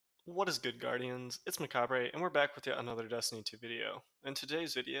What is good, Guardians? It's MekaBRE, and we're back with yet another Destiny 2 video. In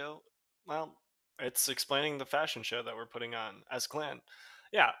today's video, well, it's explaining the fashion show that we're putting on as clan.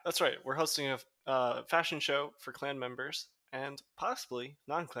 Yeah, that's right, we're hosting a fashion show for clan members and possibly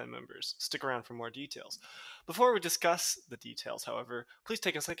non-clan members. Stick around for more details. Before we discuss the details, however, please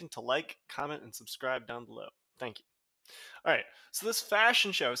take a second to like, comment, and subscribe down below. Thank you. Alright, so this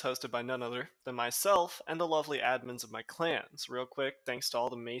fashion show is hosted by none other than myself and the lovely admins of my clans. Real quick, thanks to all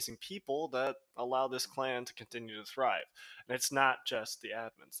the amazing people that allow this clan to continue to thrive. And it's not just the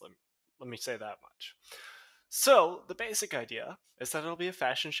admins, let me say that much. So, the basic idea is that it'll be a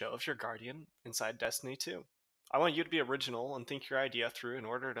fashion show of your Guardian inside Destiny 2. I want you to be original and think your idea through in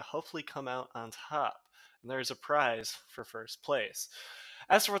order to hopefully come out on top. And there's a prize for first place.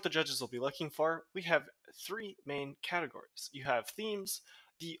 As for what the judges will be looking for, we have three main categories. You have themes,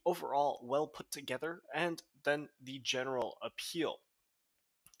 the overall well put together, and then the general appeal.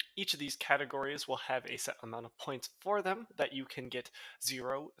 Each of these categories will have a set amount of points for them that you can get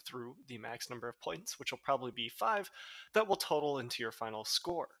 0 through the max number of points, which will probably be 5, that will total into your final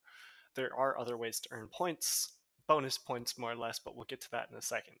score. There are other ways to earn points, bonus points more or less, but we'll get to that in a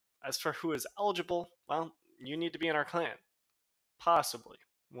second. As for who is eligible, well, you need to be in our clan. Possibly.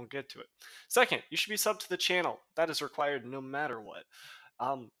 We'll get to it. Second, you should be subbed to the channel. That is required no matter what.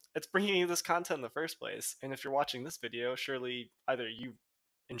 It's bringing you this content in the first place, and if you're watching this video, surely either you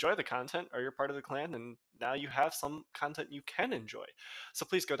enjoy the content or you're part of the clan, and now you have some content you can enjoy. So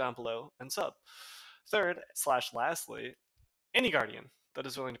please go down below and sub. Third, / lastly, any Guardian that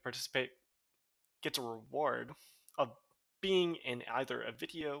is willing to participate gets a reward of being in either a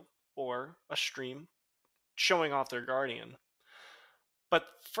video or a stream showing off their Guardian. But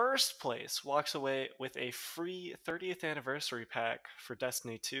first place walks away with a free 30th anniversary pack for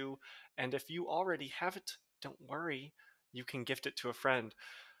Destiny 2, and if you already have it, don't worry, you can gift it to a friend.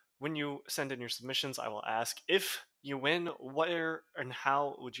 When you send in your submissions, I will ask if you win, where and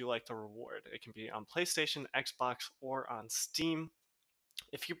how would you like the reward? It can be on PlayStation, Xbox, or on Steam.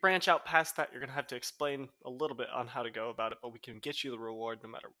 If you branch out past that, you're going to have to explain a little bit on how to go about it, but we can get you the reward no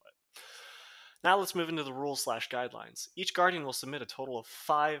matter what. Now let's move into the rules / guidelines. Each Guardian will submit a total of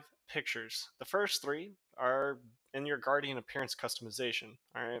 5 pictures. The first 3 are in your Guardian appearance customization.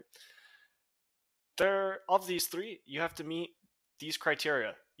 Alright. Of these 3, you have to meet these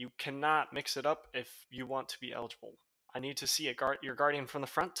criteria. You cannot mix it up if you want to be eligible. I need to see your Guardian from the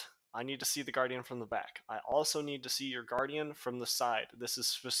front. I need to see the Guardian from the back. I also need to see your Guardian from the side. This is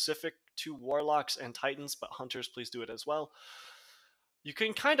specific to Warlocks and Titans, but Hunters, please do it as well. You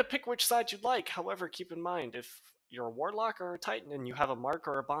can kind of pick which side you'd like. However, keep in mind, if you're a Warlock or a Titan and you have a mark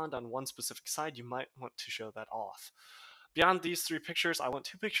or a bond on one specific side, you might want to show that off. Beyond these 3 pictures, I want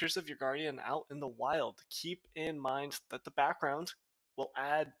 2 pictures of your Guardian out in the wild. Keep in mind that the background will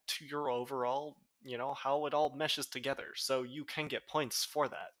add to your overall, how it all meshes together. So you can get points for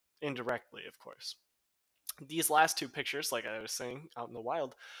that, indirectly, of course. These last 2 pictures, like I was saying, out in the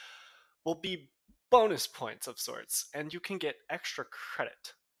wild, will be bonus points of sorts, and you can get extra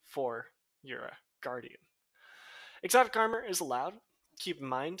credit for your Guardian. Exotic armor is allowed. Keep in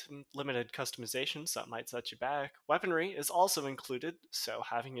mind, limited customizations that might set you back. Weaponry is also included, so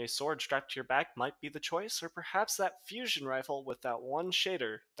having a sword strapped to your back might be the choice, or perhaps that fusion rifle with that one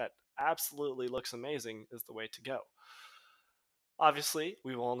shader that absolutely looks amazing is the way to go. Obviously,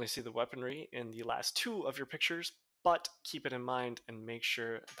 we will only see the weaponry in the last 2 of your pictures, but keep it in mind and make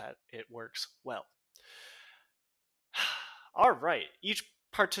sure that it works well. Alright, each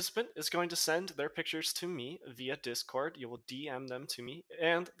participant is going to send their pictures to me via Discord. You will DM them to me,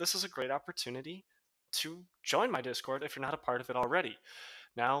 and this is a great opportunity to join my Discord if you're not a part of it already.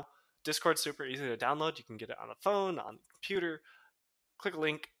 Now, Discord's super easy to download. You can get it on a phone, on the computer. Click a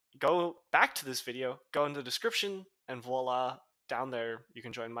link, go back to this video, go in the description, and voila, down there you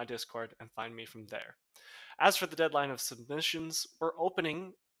can join my Discord and find me from there. As for the deadline of submissions, we're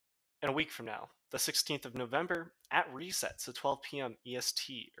opening in a week from now, the 16th of November, at reset, so 12 p.m.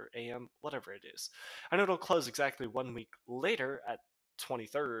 EST or AM, whatever it is. I know it'll close exactly 1 week later at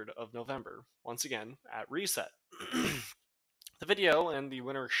 23rd of November, once again, at reset. The video and the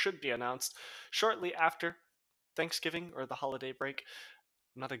winner should be announced shortly after Thanksgiving or the holiday break.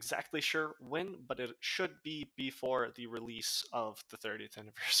 I'm not exactly sure when, but it should be before the release of the 30th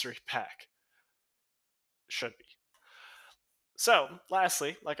anniversary pack. Should be. So,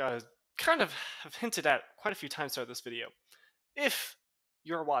 lastly, like I kind of have hinted at quite a few times throughout this video, if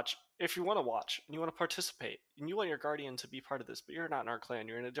you want to watch, and you want to participate, and you want your Guardian to be part of this, but you're not in our clan,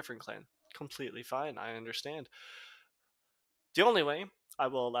 you're in a different clan, completely fine, I understand. The only way I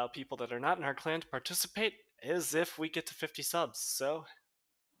will allow people that are not in our clan to participate is if we get to 50 subs, so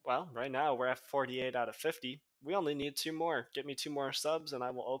Well, right now we're at 48 out of 50. We only need two more. Get me two more subs, and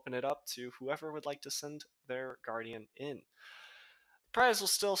I will open it up to whoever would like to send their guardian in. Prize will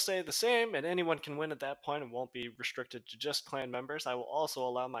still stay the same, and anyone can win at that point and won't be restricted to just clan members. I will also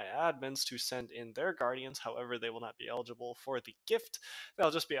allow my admins to send in their guardians, however, they will not be eligible for the gift.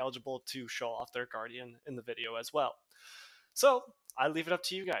 They'll just be eligible to show off their guardian in the video as well. So, I leave it up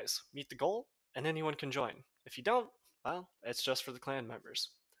to you guys. Meet the goal, and anyone can join. If you don't, well, it's just for the clan members.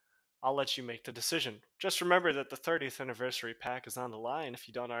 I'll let you make the decision. Just remember that the 30th anniversary pack is on the line if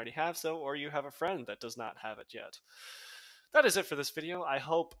you don't already have so, or you have a friend that does not have it yet. That is it for this video. I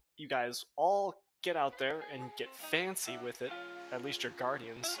hope you guys all get out there and get fancy with it. At least your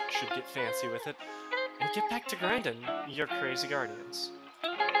guardians should get fancy with it. And get back to grinding your crazy guardians.